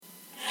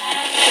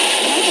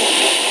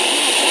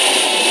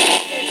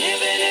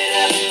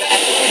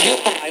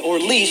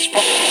peace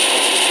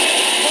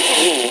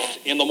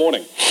in the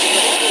morning.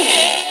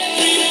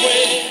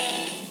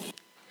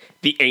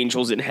 The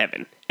angels in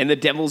heaven and the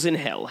devils in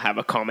hell have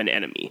a common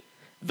enemy,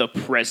 the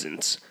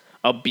Presence,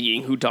 a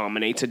being who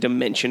dominates a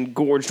dimension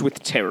gorged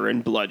with terror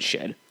and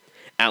bloodshed.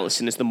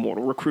 Allison is the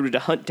mortal recruited to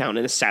hunt down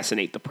and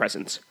assassinate the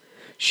Presence.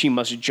 She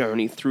must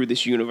journey through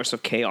this universe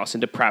of chaos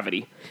and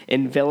depravity,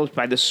 enveloped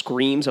by the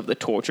screams of the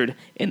tortured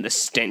and the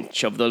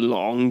stench of the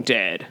long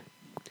dead.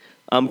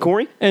 I'm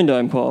Corey. And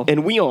I'm Paul.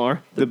 And we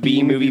are the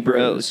B-Movie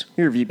Bros.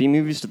 We review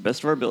B-movies to the best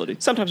of our ability.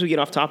 Sometimes we get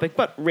off topic,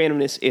 but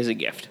randomness is a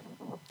gift.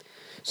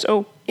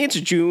 So, it's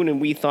June, and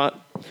we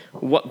thought,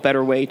 what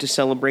better way to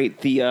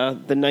celebrate the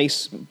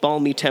nice,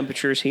 balmy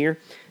temperatures here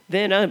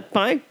than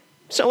by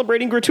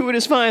celebrating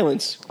gratuitous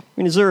violence. I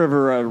mean, is there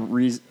ever a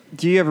reason?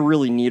 Do you ever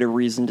really need a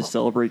reason to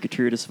celebrate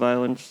gratuitous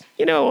violence?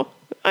 You know,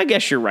 I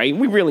guess you're right.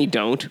 We really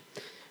don't.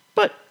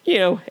 But,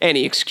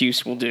 any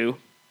excuse will do.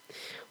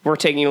 We're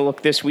taking a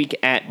look this week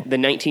at the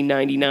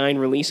 1999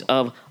 release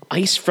of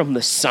Ice from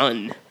the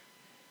Sun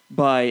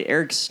by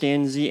Eric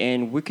Stanze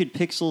and Wicked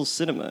Pixels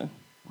Cinema.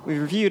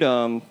 We've reviewed,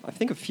 I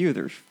think, a few of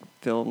their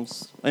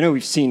films. I know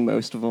we've seen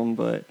most of them,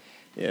 but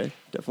yeah,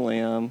 definitely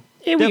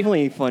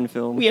a fun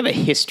film. We have a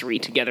history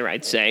together,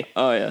 I'd say.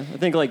 Oh, yeah. I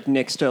think,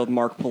 next to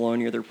Mark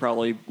Polonia, they're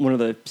probably one of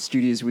the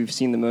studios we've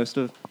seen the most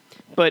of.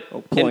 But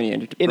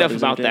enough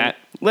about that.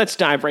 Let's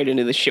dive right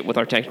into the shit with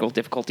our technical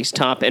difficulties.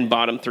 Top and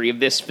bottom three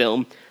of this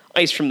film,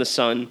 Ice from the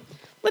Sun.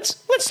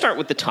 Let's start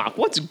with the top.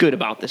 What's good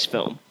about this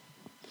film?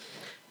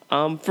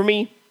 For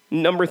me,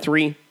 number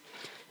 3.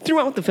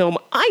 Throughout the film,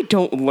 I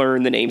don't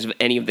learn the names of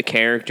any of the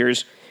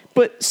characters,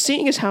 but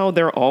seeing as how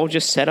they're all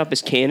just set up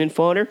as cannon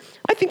fodder,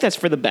 I think that's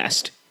for the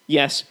best.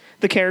 Yes,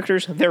 the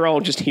characters, they're all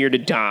just here to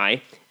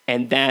die,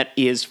 and that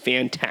is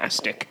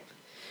fantastic.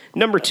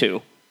 Number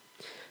 2,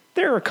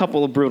 there are a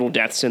couple of brutal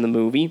deaths in the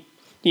movie.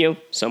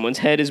 Someone's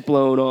head is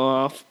blown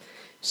off,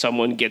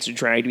 someone gets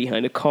dragged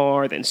behind a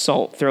car, then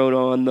salt thrown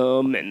on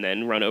them, and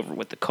then run over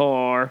with the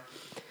car.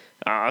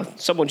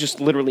 Someone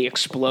just literally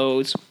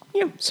explodes.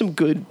 Some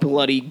good,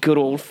 bloody, good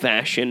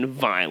old-fashioned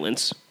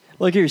violence.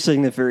 Like you're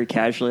saying that very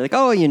casually.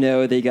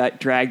 They got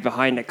dragged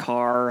behind a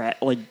car,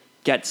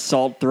 got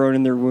salt thrown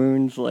in their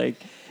wounds.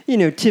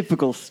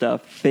 Typical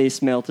stuff.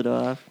 Face melted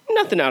off.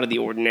 Nothing out of the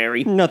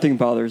ordinary. Nothing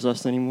bothers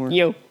us anymore.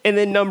 And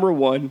then number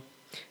 1.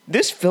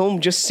 This film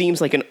just seems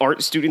like an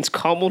art student's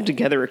cobbled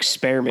together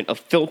experiment of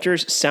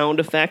filters, sound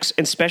effects,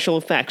 and special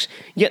effects.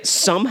 Yet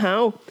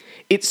somehow,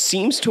 it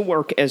seems to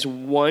work as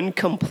one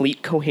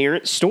complete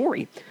coherent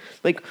story.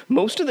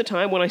 Most of the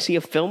time when I see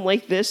a film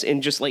like this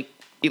and just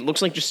it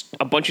looks like just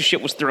a bunch of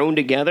shit was thrown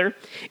together,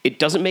 it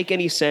doesn't make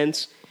any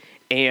sense,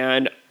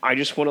 and I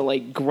just want to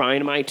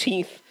grind my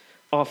teeth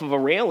off of a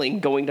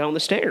railing going down the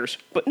stairs.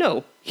 But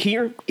no,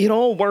 here it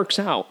all works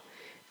out.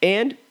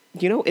 And,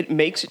 it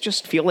makes it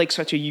just feel like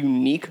such a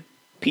unique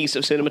piece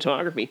of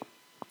cinematography.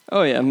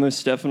 Oh yeah,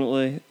 most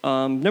definitely.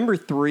 Number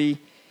 3,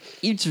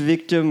 each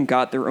victim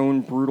got their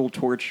own brutal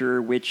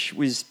torture, which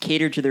was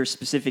catered to their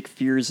specific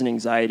fears and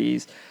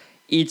anxieties.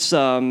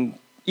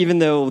 Even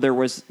though there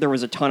was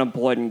a ton of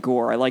blood and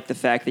gore, I like the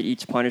fact that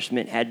each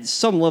punishment had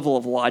some level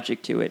of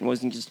logic to it and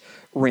wasn't just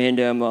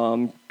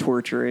random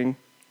torturing.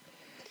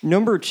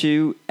 Number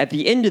 2, at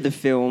the end of the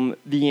film,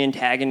 the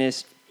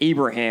antagonist,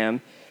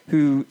 Abraham,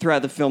 who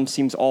throughout the film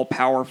seems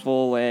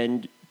all-powerful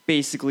and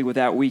basically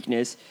without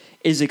weakness,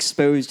 is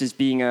exposed as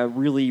being a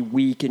really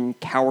weak and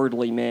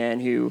cowardly man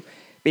who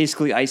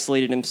basically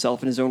isolated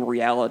himself in his own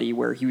reality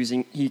where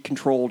he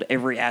controlled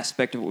every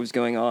aspect of what was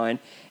going on.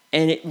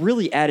 And it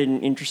really added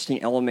an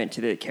interesting element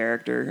to the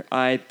character.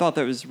 I thought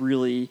that was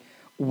really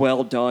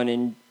well done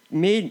and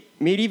made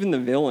even the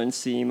villain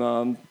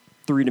seem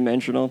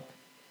three-dimensional.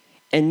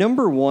 And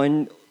number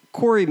 1,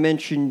 Corey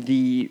mentioned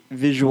the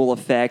visual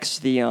effects,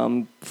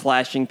 the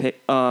flashing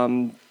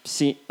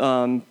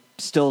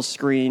still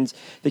screens,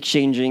 the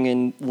changing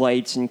in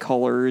lights and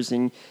colors,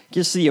 and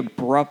just the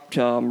abrupt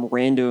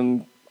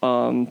random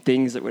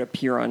things that would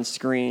appear on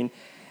screen.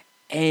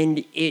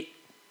 And it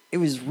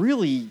was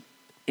really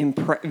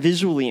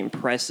visually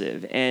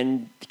impressive,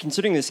 and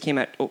considering this came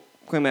out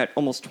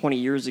almost 20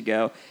 years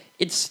ago,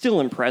 it's still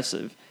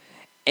impressive.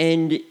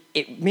 And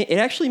it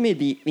actually made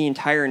the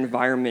entire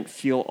environment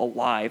feel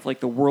alive.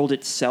 The world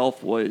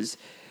itself was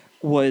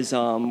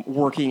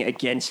working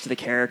against the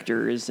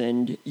characters,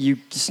 and you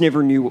just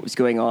never knew what was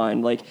going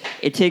on.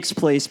 It takes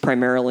place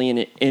primarily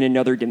in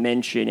another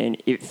dimension,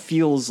 and it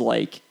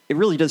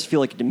really does feel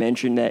like a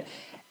dimension that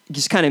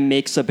just kind of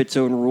makes up its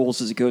own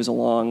rules as it goes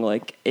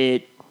along.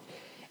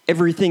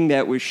 Everything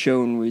that was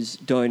shown was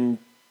done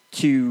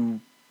to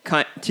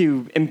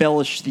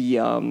embellish the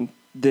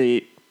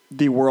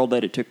world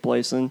that it took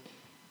place in.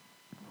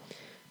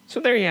 So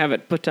there you have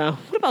it. But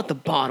what about the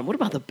bottom? What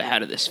about the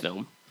bad of this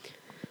film?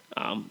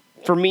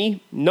 For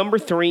me, number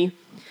 3,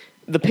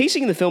 the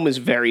pacing of the film is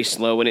very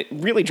slow, and it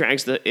really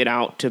drags it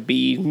out to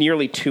be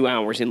nearly 2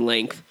 hours in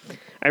length.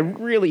 I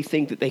really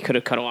think that they could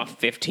have cut off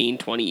 15,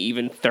 20,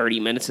 even 30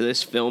 minutes of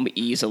this film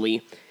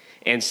easily.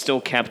 and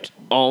still kept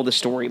all the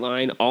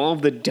storyline, all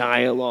of the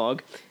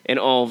dialogue, and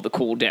all of the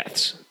cool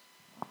deaths.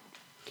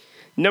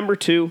 Number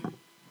 2,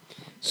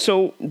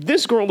 so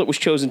this girl that was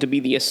chosen to be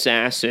the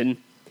assassin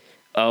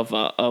of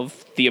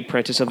the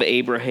Apprentice of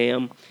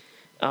Abraham,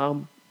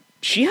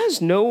 she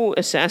has no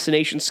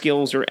assassination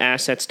skills or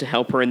assets to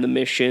help her in the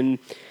mission.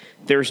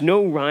 There's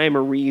no rhyme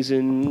or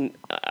reason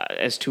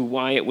as to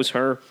why it was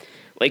her.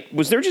 Like,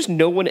 was there just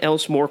no one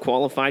else more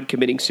qualified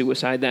committing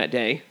suicide that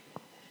day?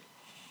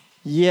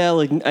 Yeah,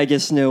 like, I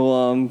guess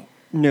no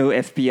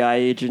FBI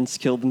agents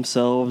killed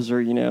themselves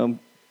or,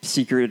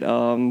 secret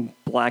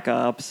black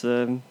ops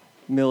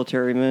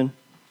military men.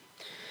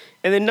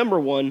 And then number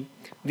 1,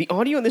 the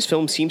audio in this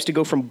film seems to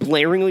go from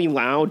blaringly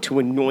loud to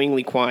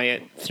annoyingly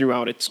quiet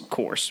throughout its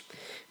course,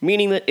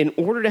 meaning that in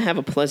order to have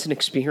a pleasant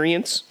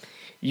experience,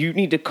 you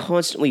need to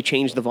constantly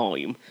change the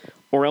volume,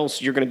 or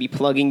else you're going to be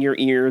plugging your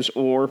ears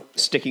or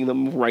sticking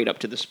them right up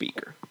to the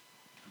speaker.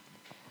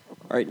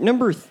 All right,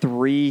 number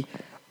 3,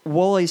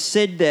 while I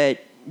said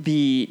that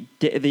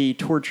the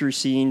torture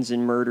scenes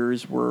and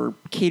murders were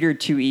catered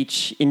to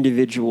each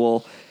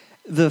individual,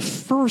 the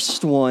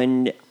first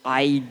one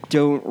I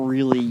don't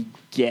really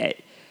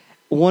get.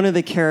 One of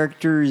the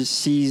characters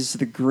sees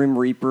the Grim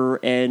Reaper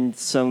and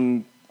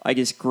some, I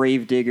guess,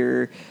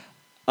 gravedigger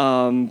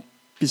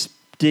just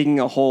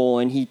digging a hole,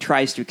 and he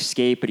tries to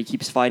escape, but he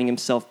keeps fighting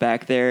himself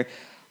back there.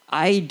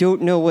 I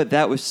don't know what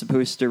that was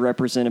supposed to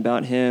represent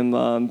about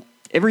him.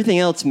 Everything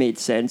else made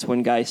sense.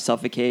 One guy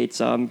suffocates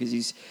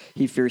because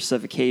he fears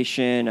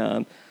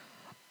suffocation.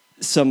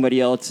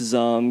 Somebody else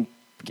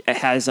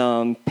has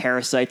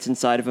parasites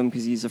inside of him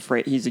because he's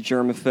afraid he's a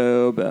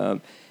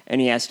germaphobe,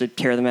 and he has to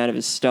tear them out of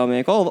his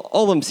stomach. All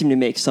of them seem to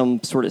make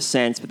some sort of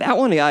sense, but that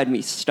one had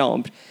me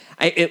stumped.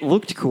 It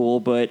looked cool,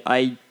 but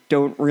I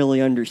don't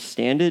really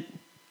understand it.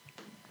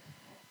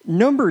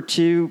 Number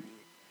 2,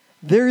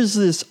 there's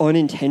this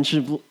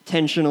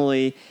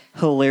unintentionally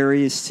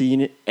hilarious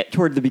scene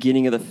toward the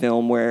beginning of the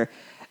film where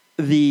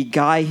the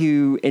guy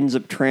who ends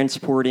up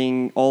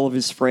transporting all of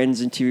his friends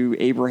into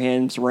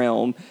Abraham's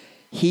realm,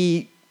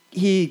 he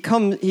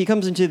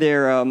comes into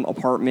their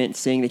apartment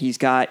saying that he's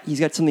got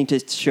something to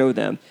show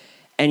them,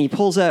 and he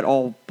pulls out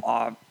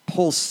a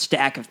whole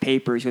stack of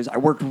papers. He goes, "I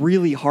worked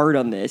really hard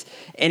on this,"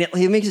 and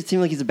it makes it seem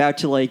like he's about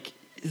to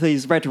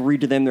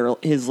read to them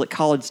his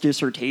college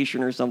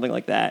dissertation or something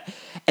like that.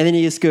 And then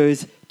he just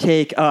goes,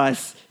 take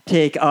us,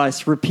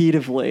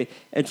 repeatedly.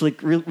 It's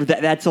like,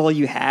 that's all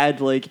you had?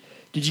 Like,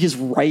 did you just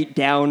write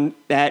down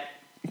that?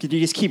 Did you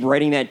just keep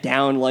writing that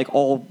down, like,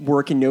 all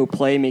work and no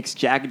play makes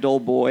Jack a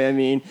dull boy? I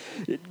mean,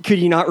 could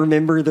you not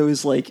remember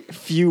those, like,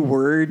 few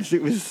words?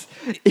 It was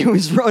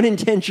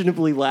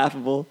unintentionally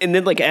laughable. And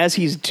then, like, as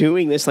he's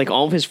doing this, like,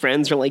 all of his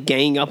friends are, like,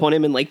 ganging up on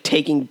him and, like,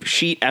 taking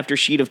sheet after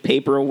sheet of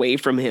paper away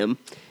from him.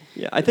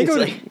 Yeah, I think I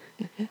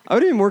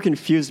would have been more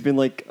confused, been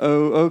like,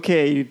 "Oh,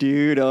 okay,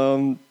 dude,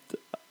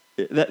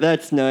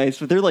 that's nice."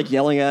 But they're like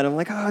yelling at him,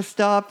 like, "Oh,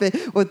 stop it!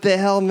 What the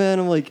hell, man?"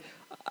 I'm like,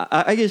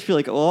 I just feel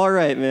like, "Oh, all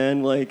right,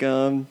 man. Like,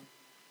 how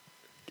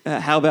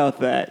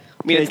about that?"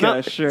 I mean, it's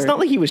not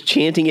like he was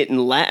chanting it in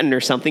Latin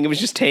or something. It was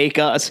just take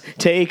us.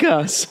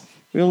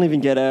 We don't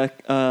even get a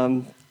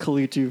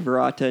Kalutu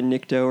Verata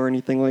Nikto or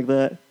anything like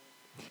that.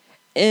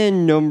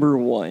 And number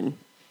 1,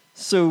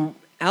 so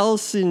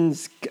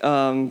Allison's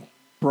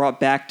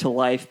brought back to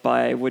life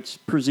by what's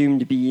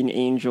presumed to be an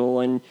angel,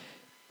 and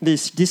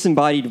this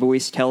disembodied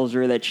voice tells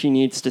her that she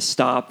needs to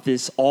stop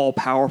this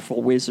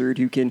all-powerful wizard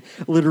who can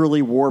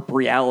literally warp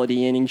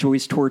reality and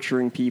enjoys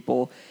torturing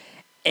people.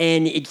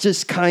 And it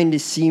just kind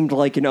of seemed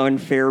like an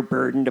unfair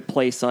burden to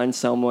place on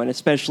someone,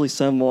 especially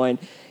someone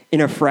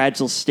in a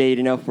fragile state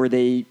enough where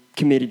they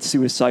committed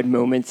suicide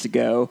moments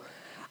ago.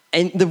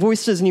 And the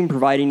voice doesn't even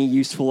provide any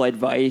useful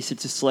advice.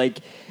 It's just like,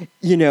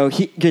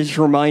 just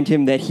remind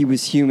him that he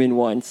was human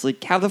once.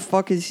 Like, how the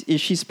fuck is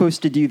she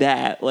supposed to do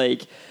that?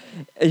 Like,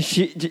 is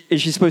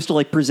she supposed to,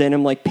 like, present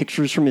him, like,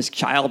 pictures from his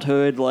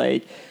childhood?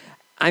 Like,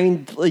 I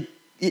mean, like,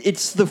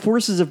 it's the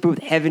forces of both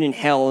heaven and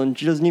hell, and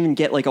she doesn't even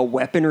get, like, a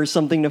weapon or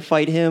something to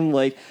fight him.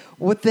 Like,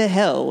 what the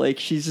hell? Like,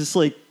 she's just,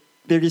 like,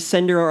 they're just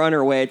sending her on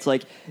her way. It's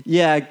like,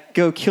 yeah,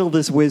 go kill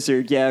this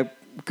wizard. Yeah,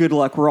 good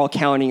luck. We're all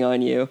counting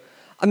on you.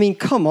 I mean,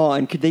 come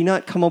on. Could they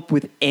not come up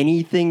with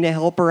anything to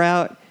help her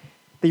out?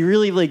 They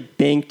really, like,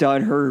 banked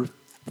on her,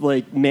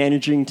 like,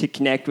 managing to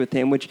connect with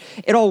him, which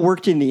it all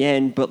worked in the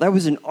end, but that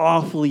was an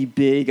awfully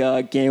big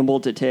gamble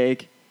to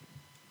take.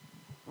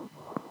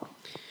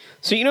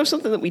 So,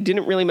 something that we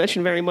didn't really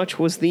mention very much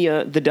was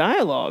the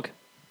dialogue.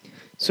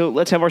 So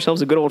let's have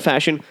ourselves a good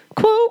old-fashioned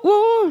quote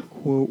war.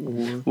 Quote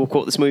war. We'll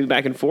quote this movie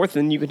back and forth,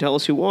 and you can tell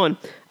us who won.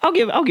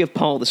 I'll give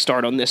Paul the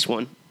start on this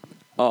one.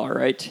 All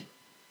right.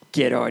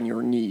 Get on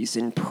your knees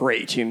and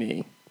pray to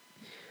me.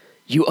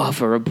 You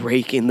offer a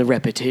break in the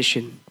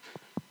repetition.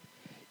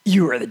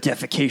 You are the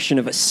defecation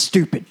of a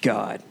stupid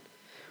god.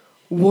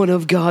 One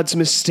of God's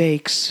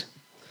mistakes.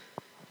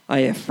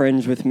 I have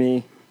friends with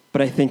me,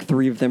 but I think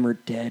 3 of them are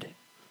dead.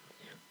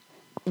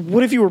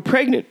 What if you were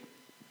pregnant?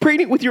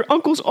 Pregnant with your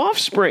uncle's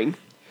offspring?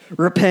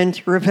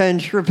 Repent,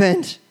 repent,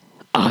 repent.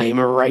 I'm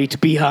right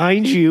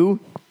behind you.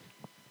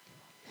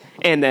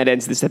 And that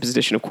ends this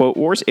edition of Quote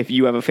Wars. If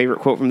you have a favorite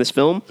quote from this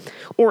film,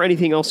 or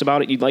anything else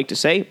about it you'd like to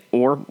say,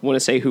 or want to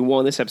say who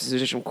won this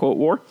edition of Quote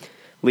War,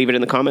 leave it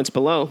in the comments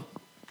below.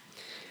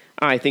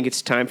 I think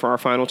it's time for our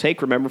final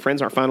take. Remember,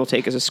 friends, our final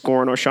take is a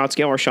score on our shot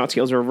scale. Our shot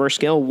scale is a reverse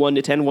scale, 1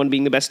 to 10, 1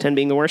 being the best, 10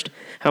 being the worst.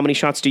 How many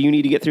shots do you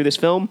need to get through this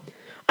film?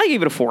 I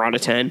gave it a 4 out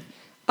of 10.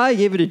 I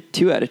gave it a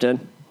 2 out of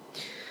 10.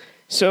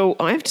 So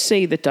I have to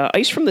say that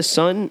Ice from the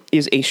Sun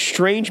is a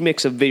strange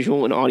mix of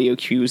visual and audio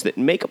cues that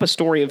make up a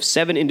story of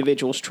 7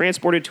 individuals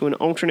transported to an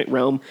alternate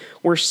realm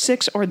where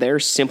 6 are there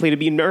simply to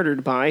be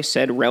murdered by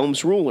said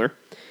realm's ruler.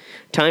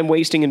 Time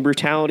wasting and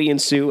brutality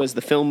ensue as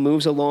the film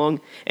moves along,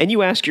 and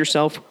you ask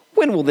yourself,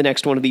 when will the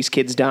next one of these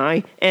kids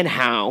die, and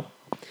how?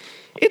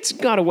 It's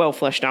got a well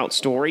fleshed out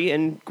story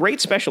and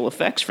great special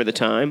effects for the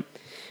time.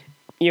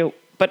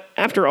 But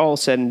after all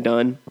said and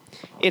done,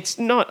 it's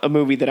not a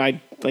movie that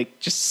I'd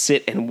just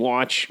sit and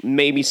watch,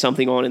 maybe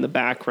something on in the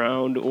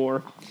background,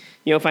 or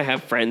if I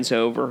have friends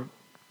over.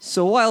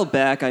 So a while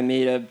back, I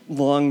made a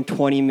long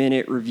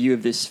 20-minute review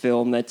of this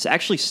film that's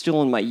actually still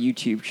on my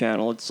YouTube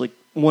channel. It's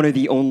one of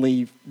the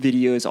only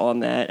videos on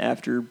that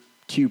after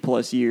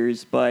 2+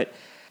 years.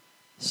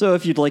 So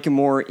if you'd like a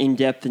more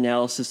in-depth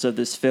analysis of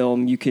this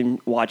film, you can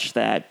watch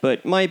that.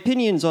 But my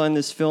opinions on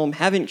this film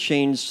haven't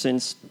changed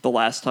since the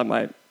last time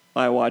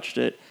I watched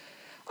it.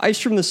 Ice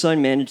from the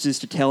Sun manages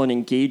to tell an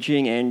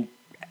engaging and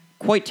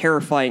quite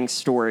terrifying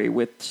story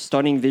with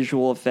stunning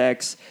visual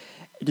effects,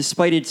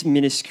 despite its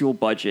minuscule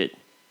budget.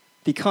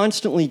 The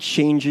constantly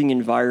changing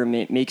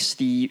environment makes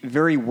the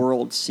very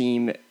world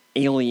seem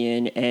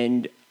alien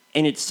and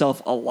in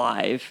itself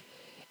alive.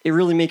 It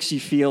really makes you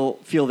feel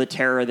the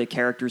terror the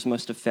characters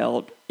must have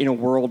felt in a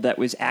world that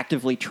was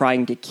actively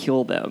trying to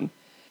kill them.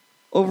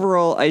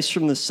 Overall, Ice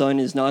from the Sun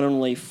is not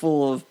only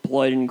full of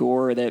blood and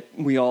gore that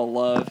we all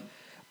love,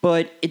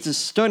 but it's a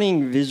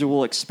stunning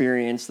visual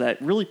experience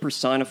that really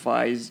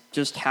personifies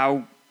just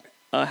how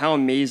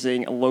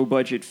amazing a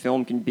low-budget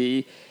film can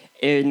be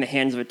in the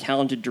hands of a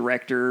talented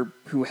director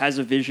who has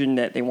a vision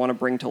that they want to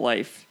bring to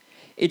life.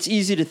 It's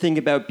easy to think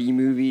about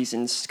B-movies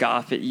and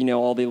scoff at,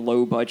 all the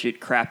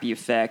low-budget, crappy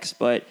effects,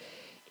 but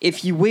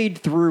if you wade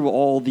through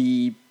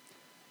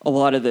a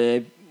lot of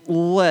the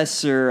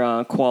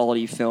lesser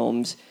quality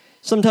films,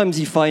 sometimes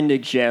you find a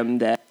gem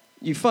that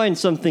you find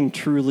something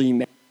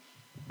truly.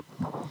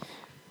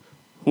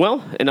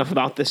 Well, enough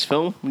about this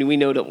film. We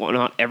know that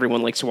not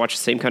everyone likes to watch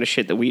the same kind of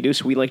shit that we do,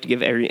 so we like to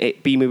give every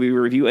B-movie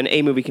review an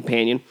A-movie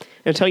companion,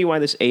 and tell you why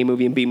this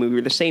A-movie and B-movie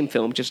are the same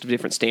film, just of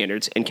different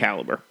standards and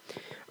caliber.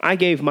 I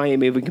gave my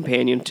A-movie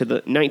companion to the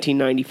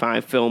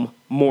 1995 film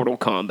Mortal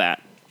Kombat.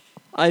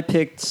 I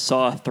picked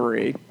Saw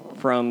 3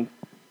 from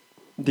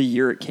the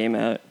year it came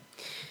out.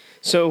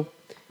 So,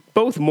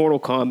 both Mortal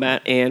Kombat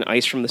and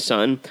Ice from the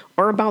Sun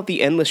are about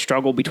the endless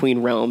struggle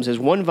between realms as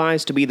one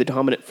vies to be the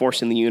dominant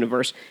force in the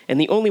universe, and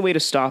the only way to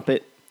stop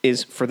it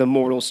is for the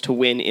mortals to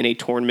win in a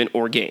tournament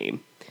or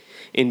game.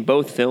 In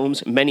both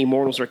films, many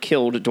mortals are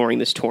killed during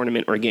this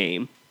tournament or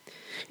game.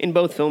 In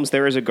both films,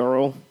 there is a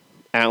girl,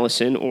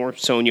 Allison or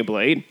Sonya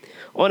Blade,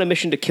 on a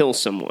mission to kill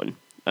someone,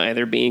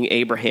 either being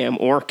Abraham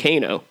or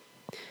Kano.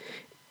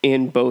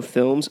 In both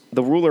films,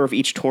 the ruler of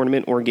each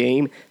tournament or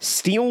game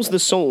steals the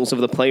souls of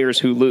the players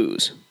who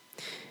lose.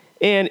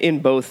 And in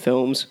both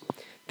films,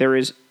 there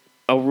is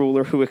a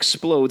ruler who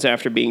explodes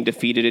after being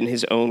defeated in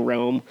his own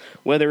realm,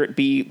 whether it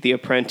be the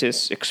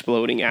apprentice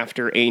exploding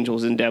after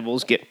angels and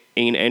devils get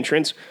an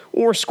entrance,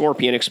 or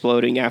Scorpion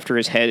exploding after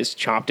his head is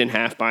chopped in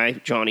half by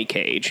Johnny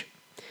Cage.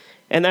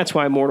 And that's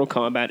why Mortal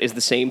Kombat is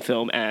the same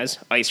film as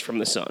Ice from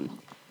the Sun.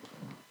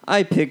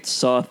 I picked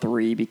Saw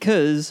 3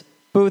 because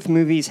both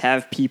movies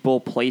have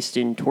people placed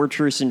in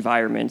torturous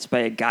environments by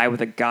a guy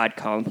with a god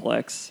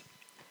complex.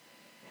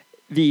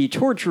 The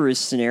torturous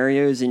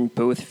scenarios in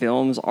both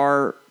films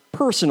are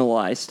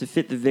personalized to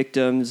fit the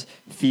victim's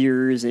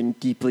fears and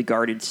deeply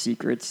guarded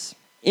secrets.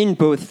 In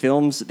both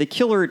films, the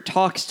killer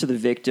talks to the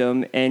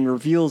victim and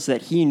reveals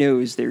that he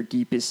knows their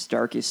deepest,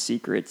 darkest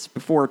secrets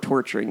before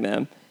torturing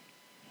them.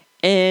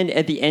 And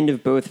at the end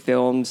of both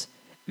films,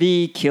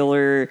 the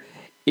killer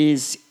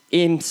is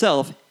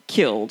himself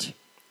killed.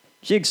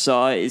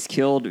 Jigsaw is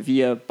killed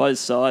via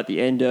buzzsaw at the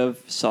end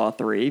of Saw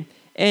 3,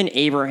 and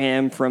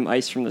Abraham from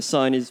Ice from the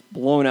Sun is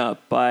blown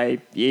up by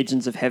the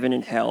agents of heaven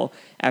and hell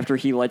after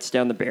he lets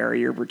down the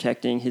barrier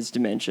protecting his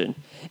dimension.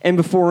 And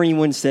before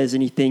anyone says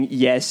anything,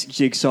 yes,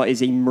 Jigsaw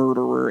is a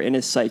murderer and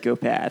a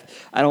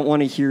psychopath. I don't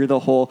want to hear the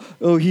whole,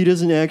 he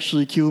doesn't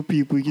actually kill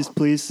people, he just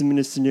places them in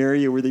a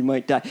scenario where they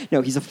might die.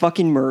 No, he's a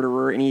fucking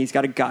murderer, and he's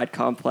got a god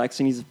complex,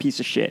 and he's a piece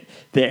of shit.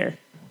 There.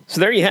 So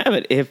there you have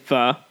it. If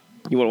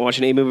you want to watch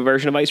an A-movie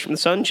version of Ice from the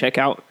Sun, check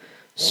out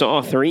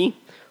Saw 3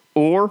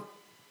 or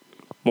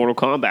Mortal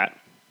Kombat.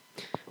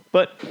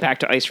 But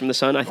back to Ice from the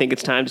Sun, I think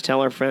it's time to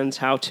tell our friends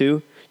how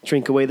to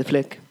drink away the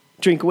flick.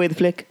 Drink away the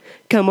flick.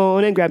 Come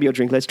on and grab your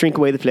drink. Let's drink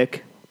away the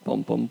flick.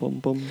 Bum, bum, bum,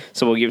 bum.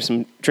 So we'll give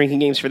some drinking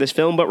games for this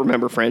film, but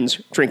remember,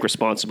 friends, drink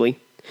responsibly.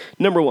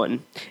 Number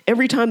 1,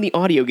 every time the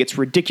audio gets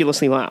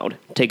ridiculously loud,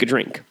 take a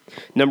drink.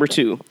 Number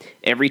 2,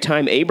 every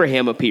time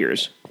Abraham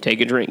appears,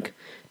 take a drink.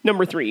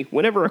 Number 3,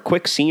 whenever a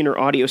quick scene or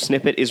audio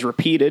snippet is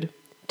repeated,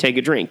 take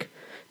a drink.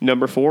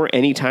 Number 4,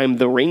 anytime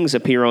the rings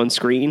appear on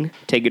screen,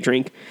 take a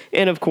drink.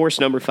 And of course,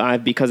 number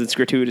 5, because it's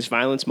Gratuitous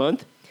Violence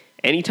Month,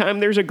 anytime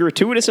there's a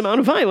gratuitous amount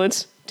of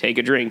violence, take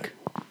a drink.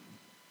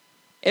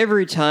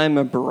 Every time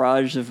a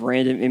barrage of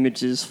random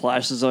images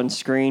flashes on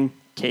screen,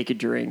 take a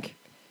drink.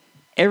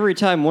 Every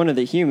time one of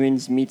the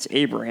humans meets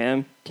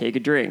Abraham, take a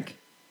drink.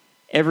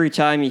 Every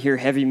time you hear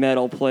heavy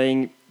metal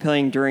playing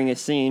during a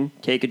scene,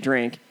 take a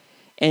drink.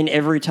 And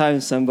every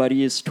time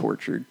somebody is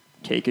tortured,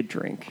 take a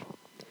drink.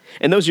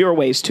 And those are your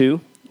ways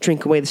to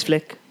drink away this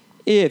flick.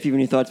 If you have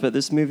any thoughts about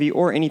this movie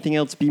or anything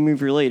else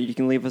B-Movie related, you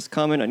can leave us a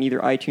comment on either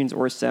iTunes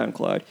or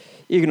SoundCloud.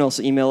 You can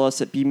also email us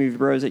at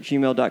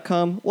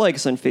bmoviebros@gmail.com, like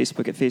us on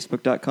Facebook at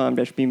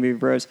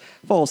facebook.com/bmoviebros,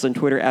 follow us on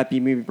Twitter at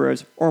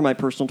bmoviebros, or my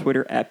personal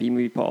Twitter at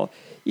bmoviepaul.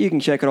 You can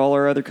check out all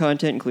our other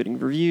content, including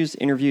reviews,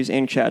 interviews,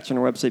 and chats on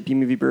our website,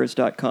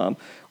 bmoviebros.com,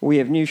 where we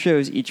have new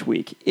shows each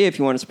week. If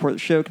you want to support the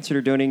show, consider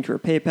donating to our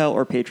PayPal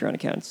or Patreon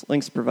accounts.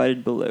 Links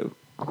provided below.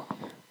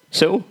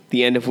 So,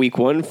 the end of week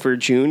 1 for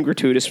June,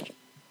 Gratuitous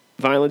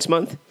Violence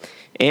Month.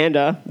 And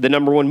the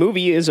number 1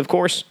 movie is, of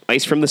course,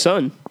 Ice from the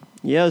Sun.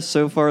 Yeah,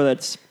 so far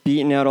that's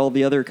beaten out all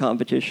the other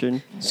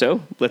competition.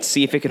 So, let's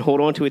see if it can hold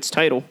on to its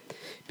title.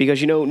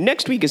 Because,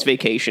 next week is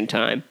vacation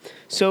time.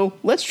 So,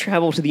 let's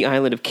travel to the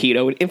island of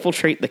Quito and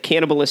infiltrate the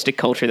cannibalistic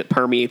culture that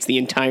permeates the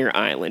entire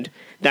island.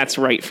 That's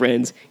right,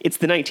 friends. It's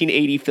the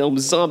 1980 film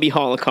Zombie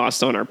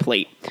Holocaust on our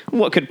plate.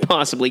 What could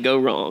possibly go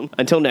wrong?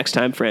 Until next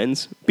time,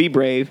 friends, be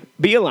brave,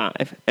 be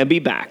alive, and be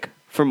back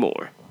for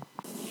more.